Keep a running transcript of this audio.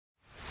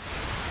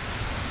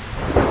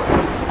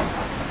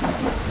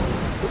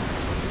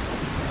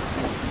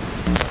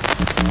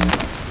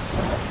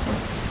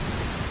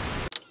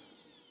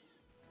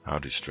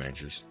Howdy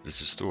strangers,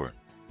 this is Thor.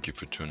 Thank you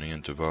for tuning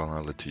into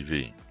Valhalla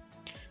TV.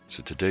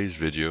 So today's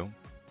video,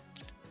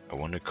 I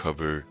want to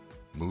cover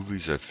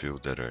movies I feel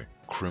that are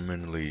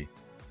criminally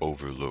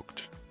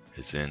overlooked.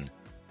 As in,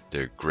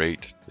 they're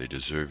great, they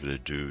deserve their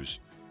dues,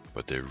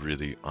 but they're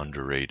really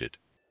underrated.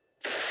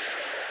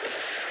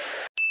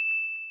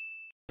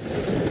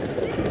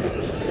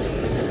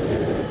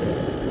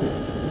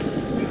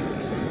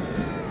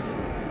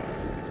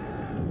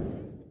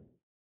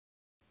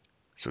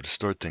 So to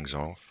start things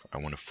off, I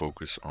want to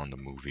focus on the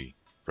movie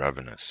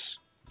Ravenous,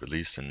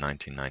 released in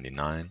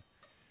 1999,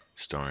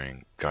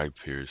 starring Guy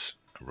Pearce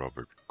and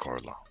Robert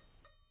Carlyle.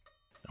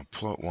 Now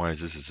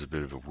plot-wise, this is a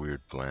bit of a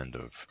weird blend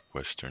of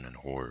Western and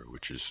horror,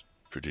 which is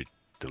pretty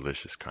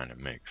delicious kind of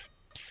mix.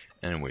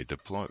 Anyway, the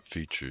plot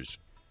features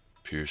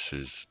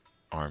Pearce's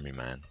army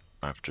man,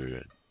 after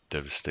a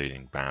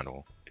devastating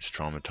battle, is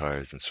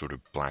traumatized and sort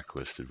of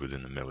blacklisted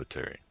within the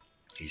military.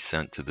 He's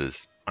sent to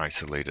this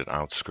isolated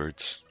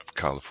outskirts of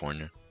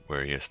California,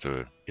 where he has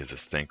a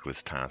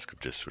thankless task of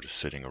just sort of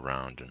sitting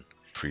around and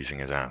freezing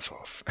his ass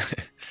off.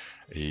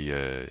 He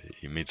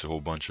meets a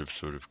whole bunch of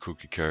sort of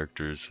kooky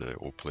characters,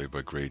 all played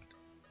by great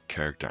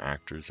character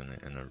actors in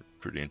a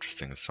pretty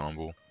interesting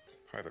ensemble.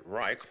 Private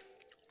Reich,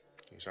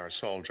 he's our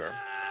soldier.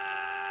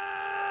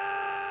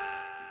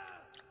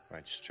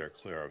 I'd steer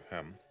clear of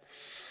him.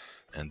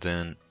 And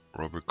then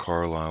Robert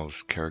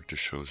Carlyle's character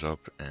shows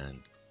up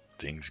and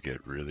things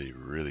get really,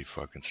 really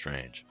fucking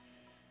strange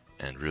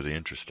and really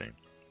interesting.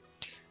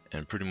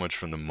 And pretty much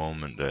from the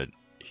moment that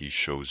he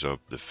shows up,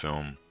 the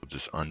film with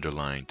this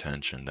underlying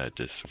tension that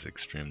this is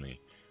extremely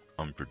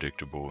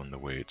unpredictable in the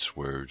way it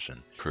swerves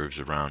and curves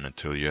around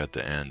until you're at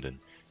the end, and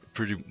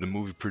the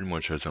movie pretty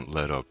much hasn't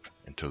let up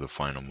until the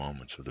final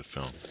moments of the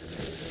film.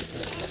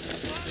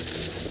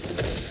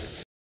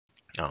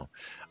 Now,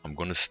 I'm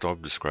going to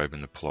stop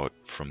describing the plot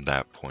from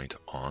that point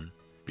on,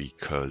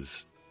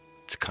 because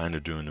it's kind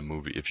of doing the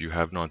movie. If you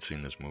have not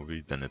seen this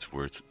movie, then it's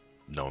worth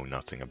knowing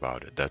nothing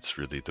about it. That's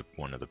really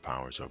one of the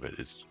powers of it.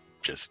 It's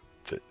just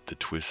the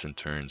twists and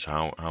turns,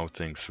 how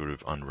things sort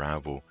of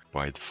unravel.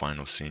 By the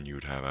final scene, you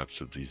would have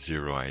absolutely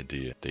zero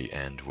idea they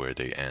end where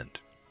they end.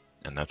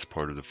 And that's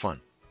part of the fun.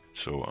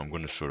 So I'm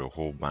going to sort of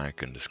hold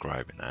back in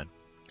describing that.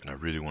 And I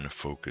really want to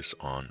focus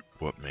on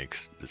what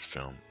makes this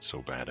film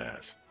so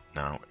badass.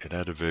 Now, it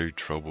had a very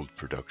troubled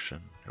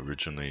production.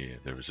 Originally,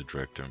 there was a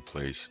director in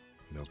place,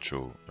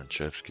 Milcho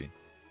Manchevsky,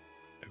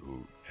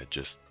 who had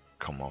just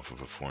come off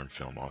of a foreign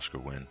film Oscar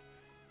win, and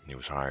he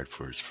was hired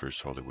for his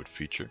first Hollywood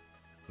feature.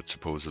 But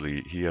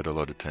supposedly, he had a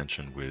lot of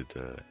tension with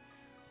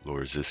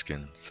Laura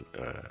Ziskin,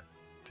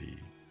 the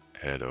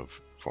head of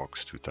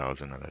Fox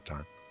 2000 at that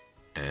time.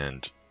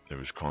 And there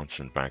was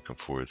constant back and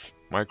forth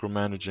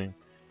micromanaging.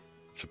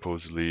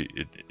 Supposedly,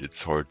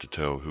 it's hard to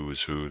tell who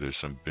is who.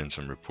 There's been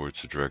some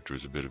reports the director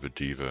was a bit of a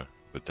diva,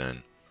 but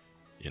then,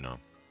 you know,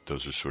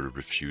 those are sort of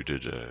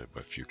refuted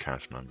by a few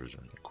cast members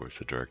and, of course,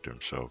 the director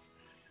himself,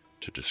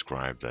 to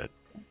describe that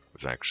it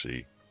was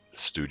actually the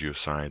studio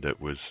side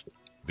that was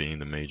being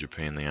the major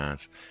pain in the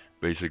ass.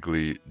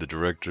 Basically, the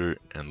director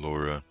and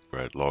Laura were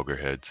at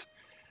loggerheads,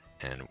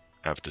 and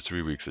after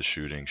 3 weeks of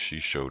shooting, she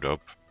showed up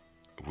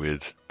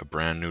with a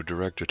brand new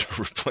director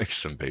to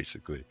replace him,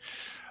 basically.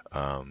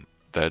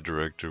 That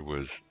director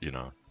was,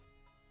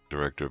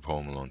 director of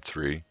Home Alone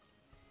 3.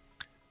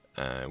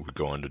 Would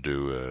go on to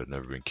do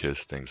Never Been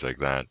Kissed, things like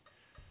that.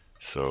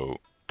 So,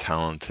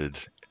 talented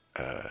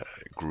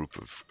group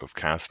of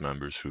cast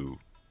members who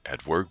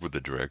had worked with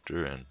the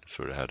director and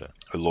sort of had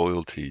a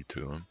loyalty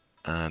to him.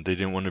 And they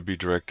didn't want to be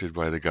directed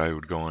by the guy who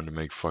would go on to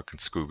make fucking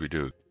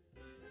Scooby-Doo.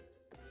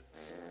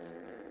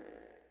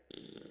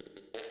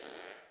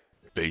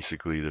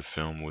 Basically, the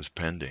film was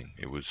pending.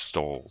 It was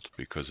stalled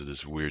because of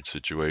this weird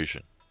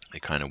situation. There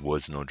kind of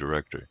was no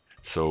director.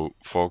 So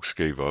Fox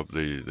gave up.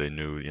 They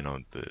knew,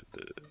 the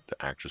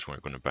actors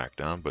weren't going to back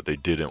down, but they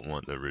didn't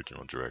want the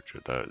original director.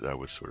 That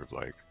was sort of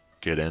like,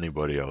 get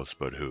anybody else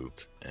but who?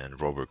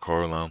 And Robert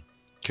Carlyle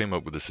came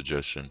up with the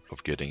suggestion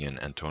of getting in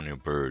Antonia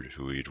Bird,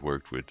 who he'd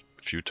worked with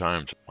a few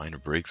times. Minor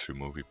breakthrough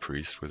movie,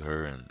 Priest, with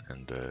her,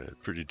 and a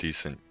pretty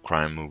decent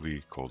crime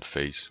movie called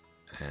Face.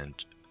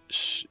 And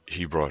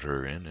he brought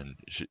her in, and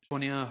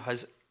Antonia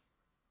has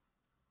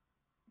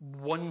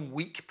 1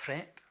 week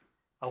prep,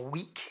 a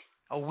week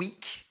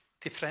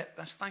to prep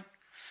this thing,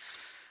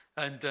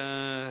 and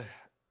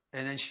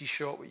then she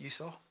shot what you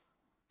saw.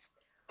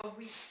 A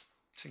week.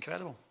 It's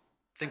incredible.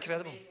 It's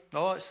incredible.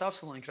 Oh, it's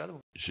absolutely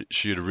incredible.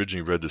 She had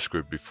originally read the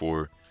script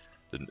before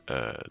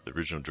the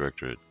original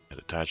director had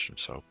attached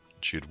himself.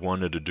 She had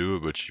wanted to do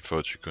it, but she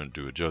felt she couldn't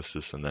do it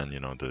justice, and then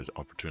the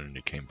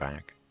opportunity came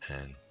back,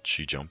 and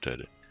she jumped at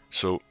it.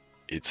 So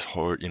it's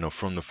hard,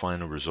 from the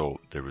final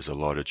result, there was a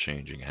lot of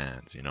changing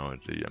hands.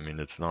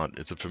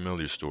 It's a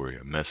familiar story,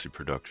 a messy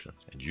production,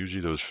 and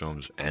usually those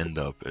films end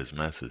up as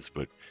messes,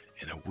 but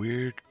in a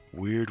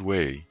weird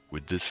way,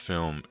 with this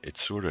film, it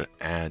sort of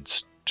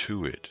adds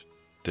to it.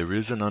 There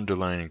is an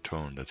underlying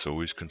tone that's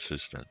always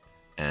consistent,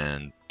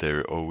 and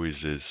there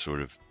always is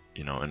sort of,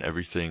 and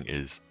everything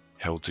is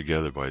held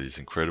together by these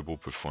incredible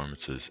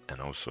performances and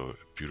also a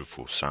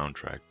beautiful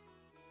soundtrack.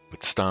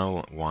 But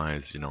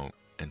style-wise,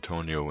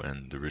 Antonio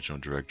and the original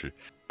director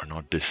are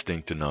not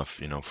distinct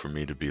enough, for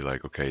me to be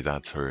like, okay,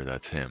 that's her,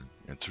 that's him.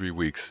 And 3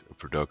 weeks of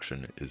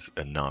production is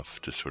enough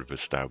to sort of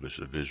establish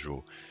a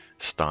visual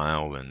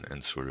style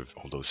and sort of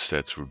all those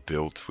sets were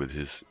built with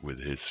his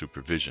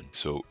supervision.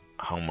 So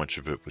how much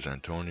of it was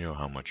Antonio,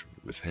 how much of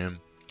it was him,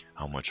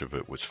 how much of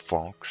it was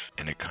Fox,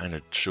 and it kind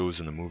of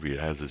shows in the movie. It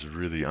has this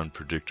really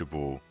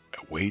unpredictable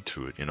way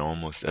to it.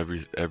 Almost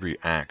every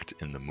act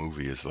in the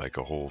movie is like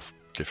a whole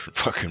different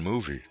fucking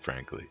movie,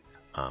 frankly.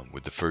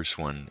 With the first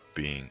one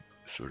being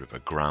sort of a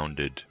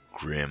grounded,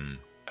 grim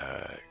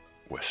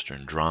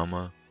Western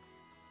drama.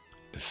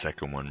 The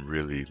second one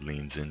really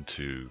leans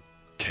into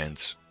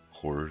tense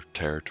horror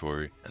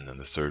territory, and then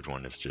the third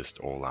one is just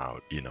all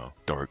out,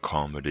 dark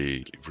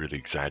comedy, really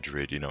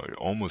exaggerated,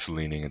 almost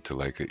leaning into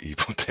like an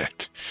Evil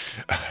Dead,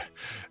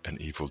 an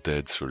Evil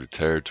Dead sort of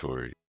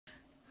territory.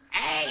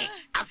 Hey,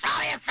 I'll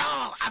swallow your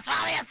soul! I'll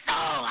swallow your soul!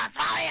 I'll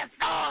swallow your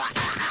soul!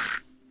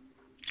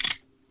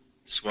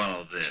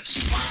 Swallow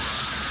this.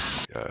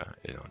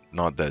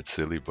 Not that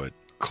silly, but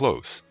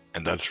close.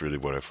 And that's really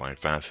what I find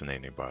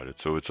fascinating about it.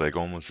 So it's like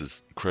almost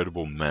this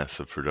incredible mess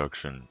of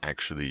production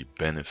actually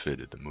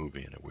benefited the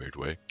movie in a weird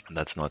way. And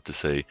that's not to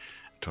say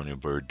Antonia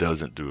Burr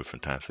doesn't do a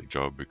fantastic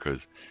job,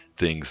 because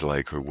things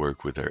like her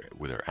work with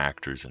her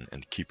actors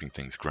and keeping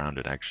things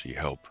grounded actually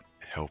help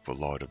a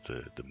lot of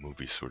the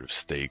movie sort of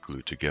stay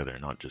glued together,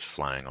 not just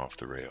flying off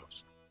the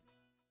rails.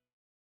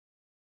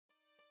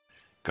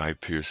 Guy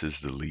Pearce is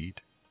the lead,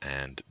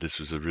 and this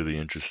was a really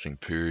interesting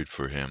period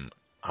for him.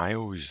 I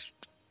always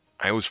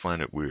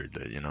find it weird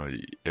that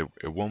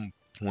at one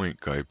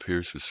point Guy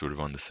Pearce was sort of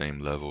on the same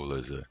level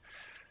as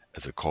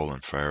a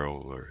Colin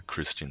Farrell or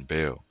Christian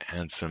Bale.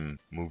 Handsome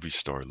movie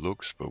star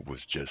looks, but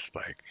was just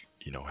like,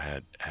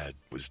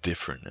 was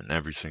different in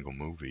every single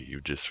movie. He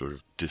would just sort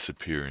of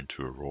disappear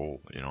into a role,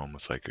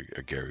 almost like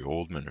a Gary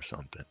Oldman or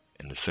something,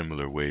 in a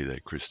similar way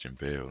that Christian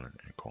Bale and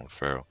Colin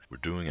Farrell were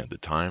doing at the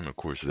time. Of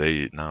course,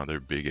 they're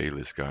big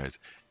A-list guys.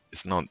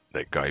 It's not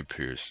that Guy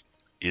Pearce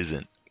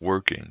isn't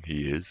working.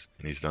 He is,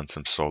 and he's done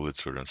some solid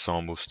sort of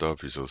ensemble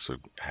stuff. He's also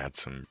had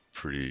some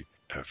pretty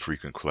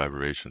frequent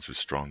collaborations with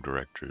strong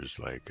directors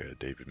like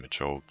David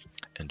Mitchell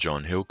and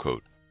John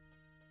Hillcoat.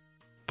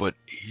 But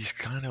he's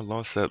kind of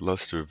lost that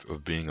luster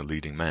of being a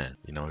leading man.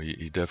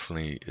 He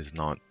definitely is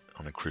not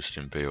on a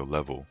Christian Bale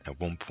level. At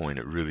one point,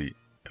 it really,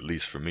 at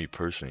least for me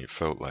personally, it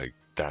felt like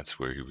that's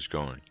where he was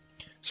going.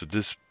 So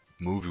this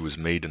movie was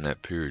made in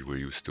that period where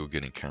he was still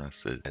getting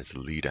cast as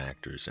lead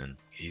actors, and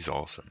he's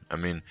awesome. I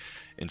mean,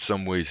 in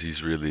some ways,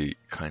 he's really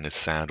kind of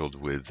saddled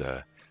with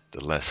the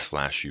less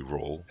flashy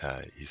role.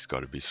 He's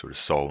got to be sort of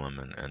solemn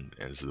and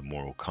as the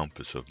moral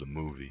compass of the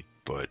movie,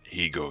 but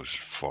he goes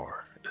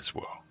far as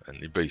well, and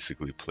he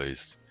basically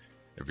plays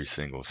every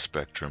single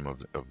spectrum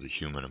of the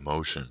human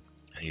emotion.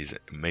 He's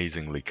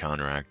amazingly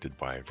counteracted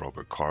by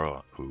Robert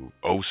Carlyle, who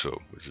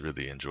also was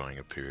really enjoying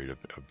a period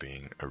of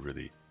being a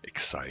really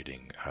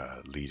exciting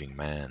leading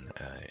man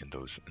in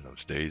those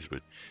days,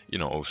 but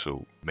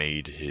also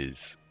made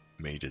his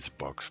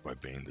bucks by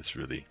being this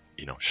really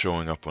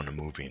showing up on a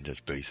movie and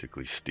just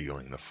basically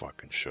stealing the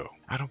fucking show.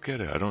 I don't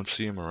get it. I don't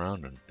see him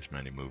around in as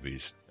many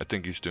movies. I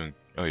think he's doing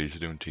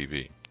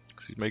TV.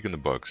 He's making the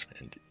bucks,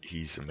 and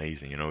he's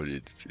amazing.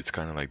 It's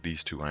kind of like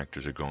these two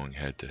actors are going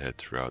head to head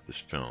throughout this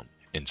film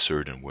in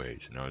certain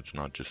ways. It's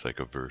not just like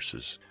a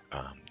versus.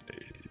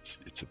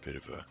 It's a bit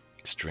of a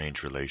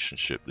strange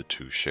relationship the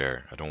two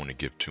share. I don't want to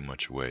give too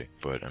much away,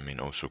 but I mean,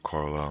 also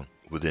Carlyle,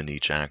 within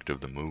each act of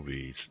the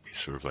movie, he's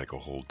sort of like a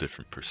whole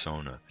different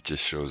persona. It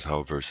just shows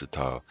how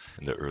versatile.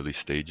 In the early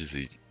stages,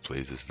 he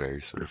plays this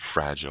very sort of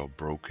fragile,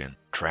 broken,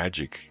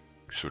 tragic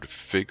sort of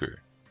figure.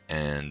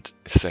 And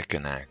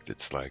second act,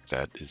 it's like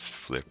that is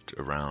flipped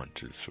around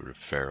to sort of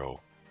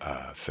feral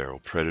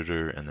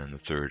predator. And then the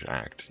third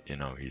act,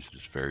 he's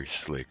this very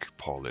slick,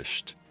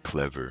 polished,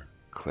 clever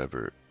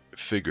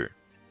figure.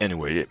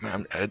 Anyway,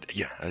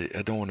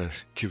 I don't want to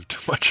give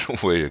too much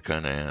away. I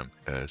kind of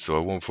am, so I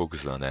won't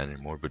focus on that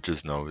anymore. But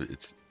just know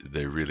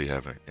they really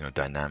have a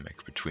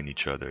dynamic between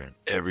each other, and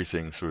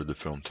everything sort of the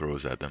film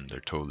throws at them, they're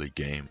totally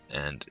game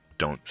and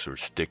don't sort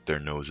of stick their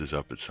noses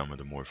up at some of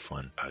the more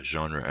fun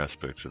genre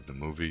aspects of the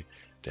movie.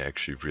 They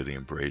actually really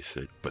embrace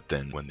it. But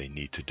then when they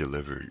need to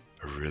deliver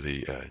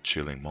really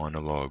chilling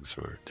monologues,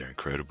 they're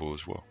incredible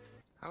as well.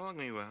 How long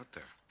were you out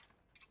there?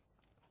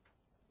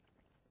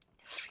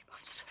 3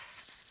 months.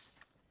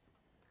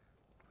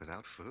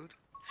 Without food?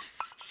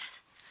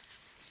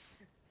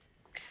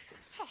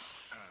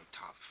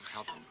 Tough.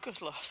 Help him.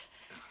 Good Lord.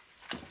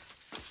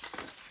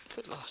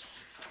 Good Lord.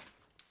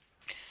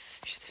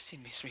 You should have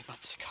seen me 3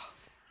 months ago.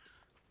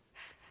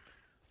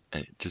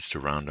 And just to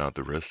round out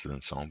the rest of the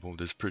ensemble,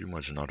 there's pretty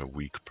much not a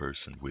weak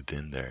person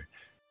within there.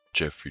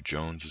 Jeffrey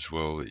Jones as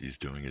well. He's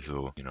doing his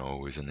little,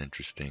 always an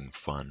interesting,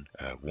 fun,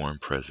 warm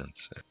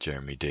presence.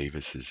 Jeremy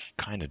Davis is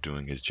kind of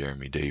doing his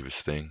Jeremy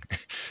Davis thing,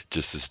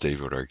 just as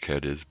David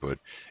Arquette is, but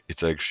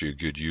it's actually a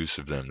good use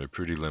of them. They're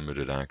pretty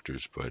limited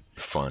actors, but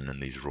fun in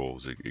these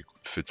roles. It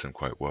fits them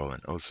quite well.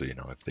 And also,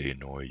 if they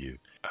annoy you,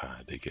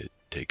 they get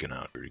taken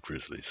out very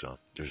grisly. So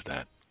there's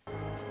that.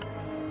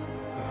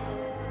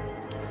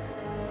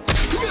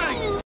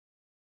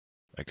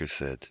 Like I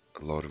said,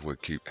 a lot of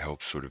what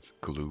helps sort of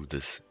glue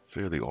this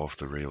fairly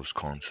off-the-rails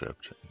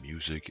concept.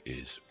 Music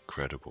is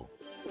incredible.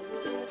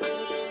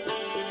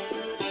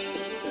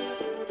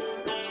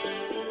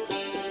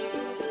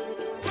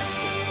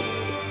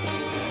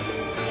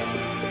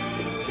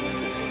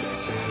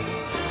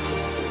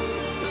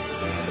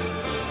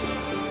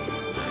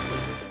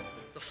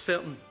 There's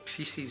certain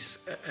pieces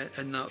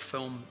in that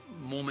film,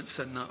 moments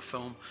in that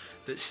film,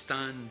 that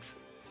stand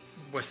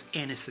with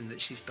anything that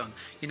she's done.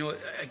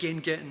 Again,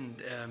 getting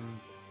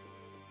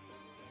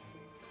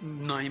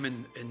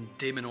Nyman and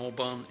Damon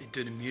Albarn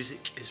doing the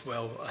music as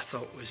well, I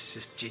thought was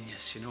just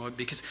genius,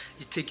 because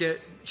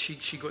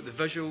she got the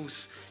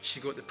visuals, she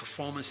got the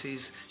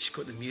performances, she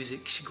got the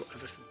music, she got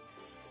everything.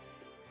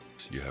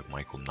 You have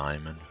Michael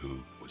Nyman,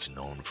 who was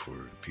known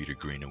for Peter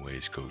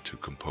Greenaway's go-to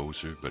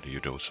composer, but he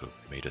had also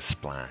made a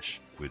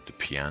splash with the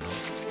piano.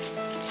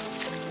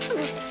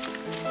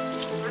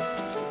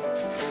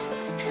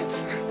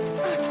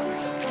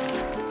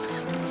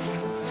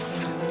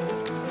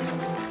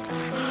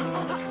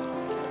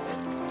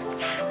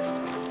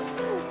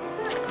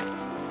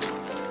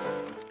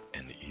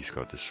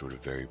 Got this sort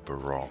of very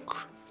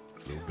baroque,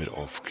 a little bit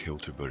off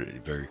kilter, but a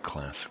very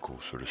classical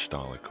sort of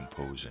style of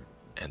composing.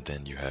 And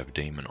then you have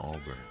Damon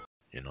Albarn,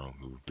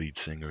 who lead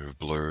singer of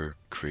Blur,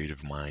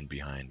 creative mind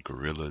behind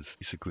Gorillaz,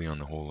 basically on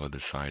the whole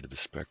other side of the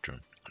spectrum.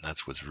 And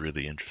that's what's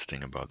really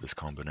interesting about this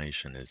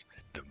combination is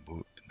the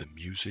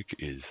music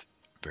is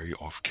very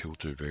off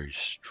kilter, very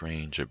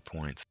strange at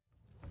points.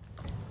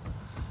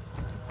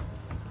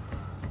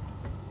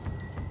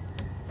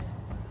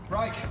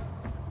 Right.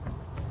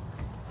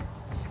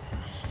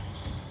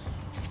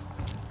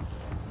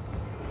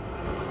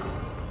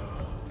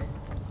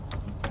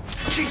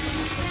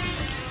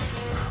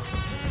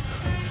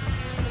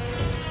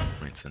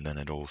 And then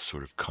it all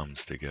sort of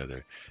comes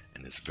together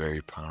and it's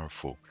very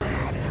powerful.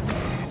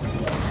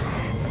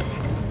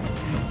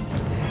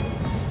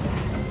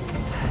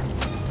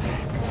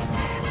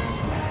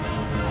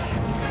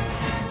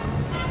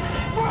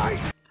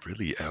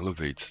 Really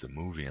elevates the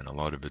movie and a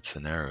lot of its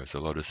scenarios, a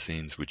lot of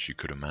scenes which you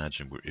could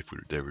imagine if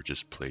they were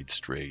just played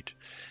straight.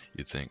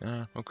 You'd think,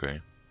 okay,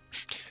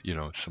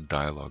 some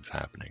dialogue's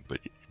happening, but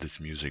this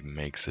music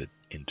makes it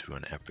into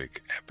an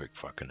epic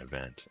fucking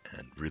event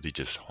and really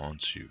just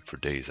haunts you for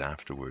days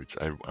afterwards.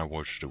 I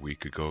watched it a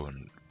week ago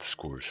and the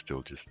score is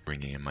still just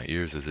ringing in my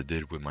ears as it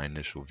did with my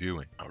initial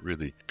viewing. A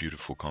really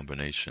beautiful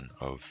combination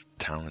of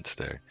talents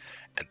there.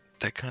 And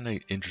that kind of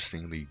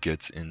interestingly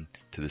gets into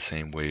the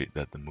same way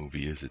that the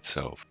movie is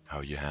itself. How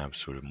you have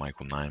sort of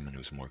Michael Nyman,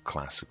 who's more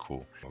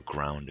classical, more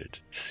grounded,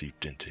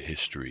 seeped into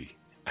history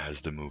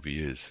as the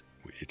movie is.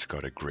 It's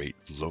got a great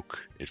look.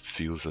 It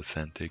feels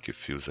authentic. It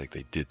feels like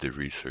they did the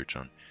research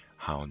on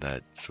how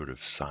that sort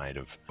of side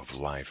of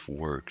life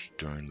worked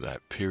during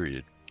that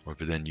period. Or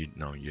but then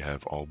you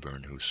have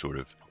Albarn, who's sort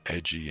of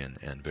edgy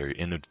and very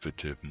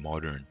innovative,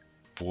 modern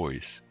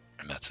voice.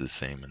 And that's the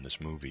same in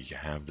this movie. You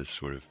have this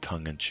sort of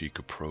tongue-in-cheek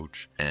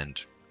approach,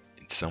 and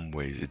in some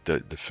ways,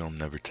 the film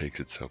never takes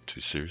itself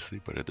too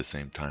seriously. But at the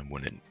same time,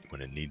 when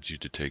it needs you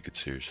to take it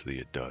seriously,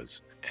 it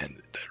does.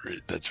 And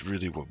that's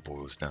really what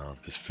boils down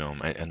this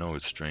film. I know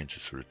it's strange to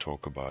sort of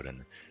talk about,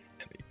 and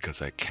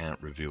because I can't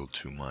reveal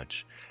too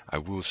much. I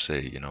will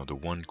say, the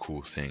one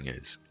cool thing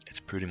is it's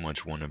pretty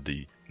much one of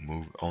the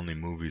only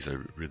movies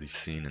I've really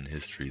seen in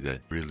history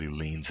that really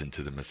leans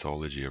into the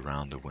mythology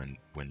around the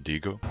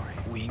Wendigo.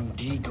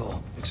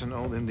 Wendigo. It's an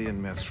old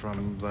Indian myth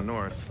from the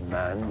north.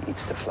 Man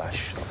eats the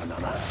flesh of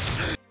another.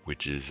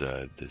 Which is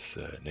this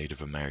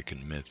Native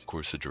American myth. Of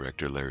course, the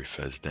director Larry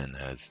Fessenden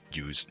has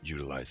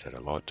utilized that a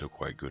lot to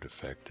quite good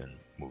effect in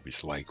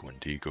movies like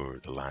Wendigo or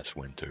The Last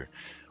Winter,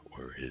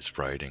 or him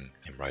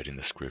writing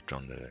the script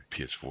on the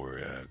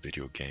PS4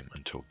 video game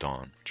Until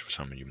Dawn, which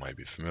some of you might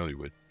be familiar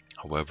with.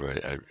 However,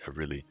 I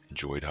really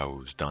enjoyed how it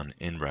was done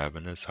in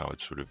Ravenous, how it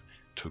sort of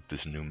took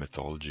this new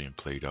mythology and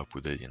played up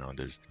with it.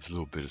 There's a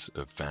little bit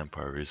of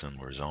vampirism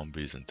or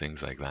zombies and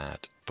things like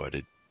that, but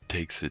it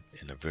takes it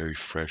in a very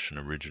fresh and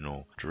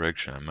original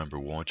direction. I remember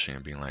watching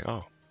and being like,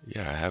 oh,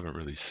 yeah, I haven't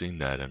really seen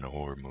that in a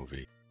horror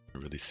movie. I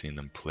haven't really seen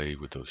them play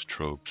with those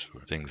tropes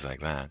or things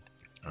like that.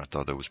 I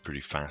thought that was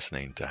pretty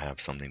fascinating to have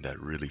something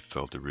that really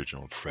felt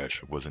original and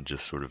fresh. It wasn't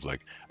just sort of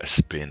like a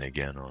spin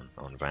again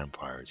on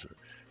vampires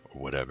or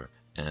whatever.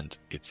 And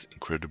it's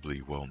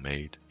incredibly well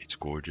made. It's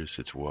gorgeous.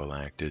 It's well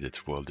acted.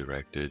 It's well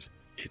directed.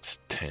 It's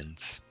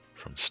tense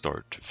from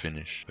start to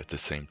finish. At the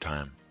same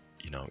time,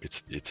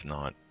 it's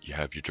not, you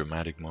have your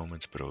dramatic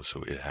moments, but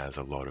also it has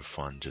a lot of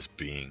fun just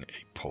being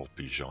a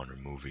pulpy genre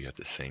movie at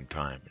the same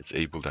time. It's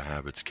able to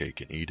have its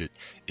cake and eat it.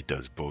 It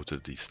does both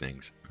of these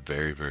things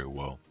very, very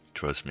well.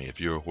 Trust me, if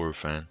you're a horror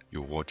fan,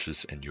 you'll watch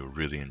this and you'll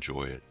really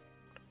enjoy it.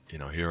 You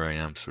know, here I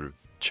am sort of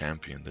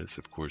champion this.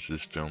 Of course,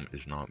 this film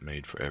is not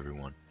made for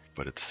everyone,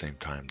 but at the same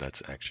time,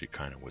 that's actually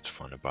kind of what's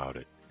fun about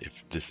it.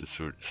 If this is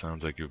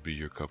sounds like it'll be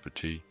your cup of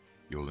tea,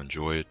 you'll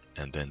enjoy it,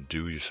 and then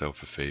do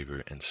yourself a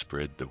favor and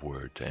spread the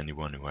word to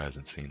anyone who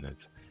hasn't seen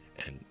this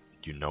and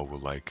you know will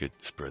like it.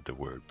 Spread the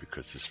word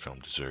because this film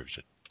deserves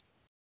it.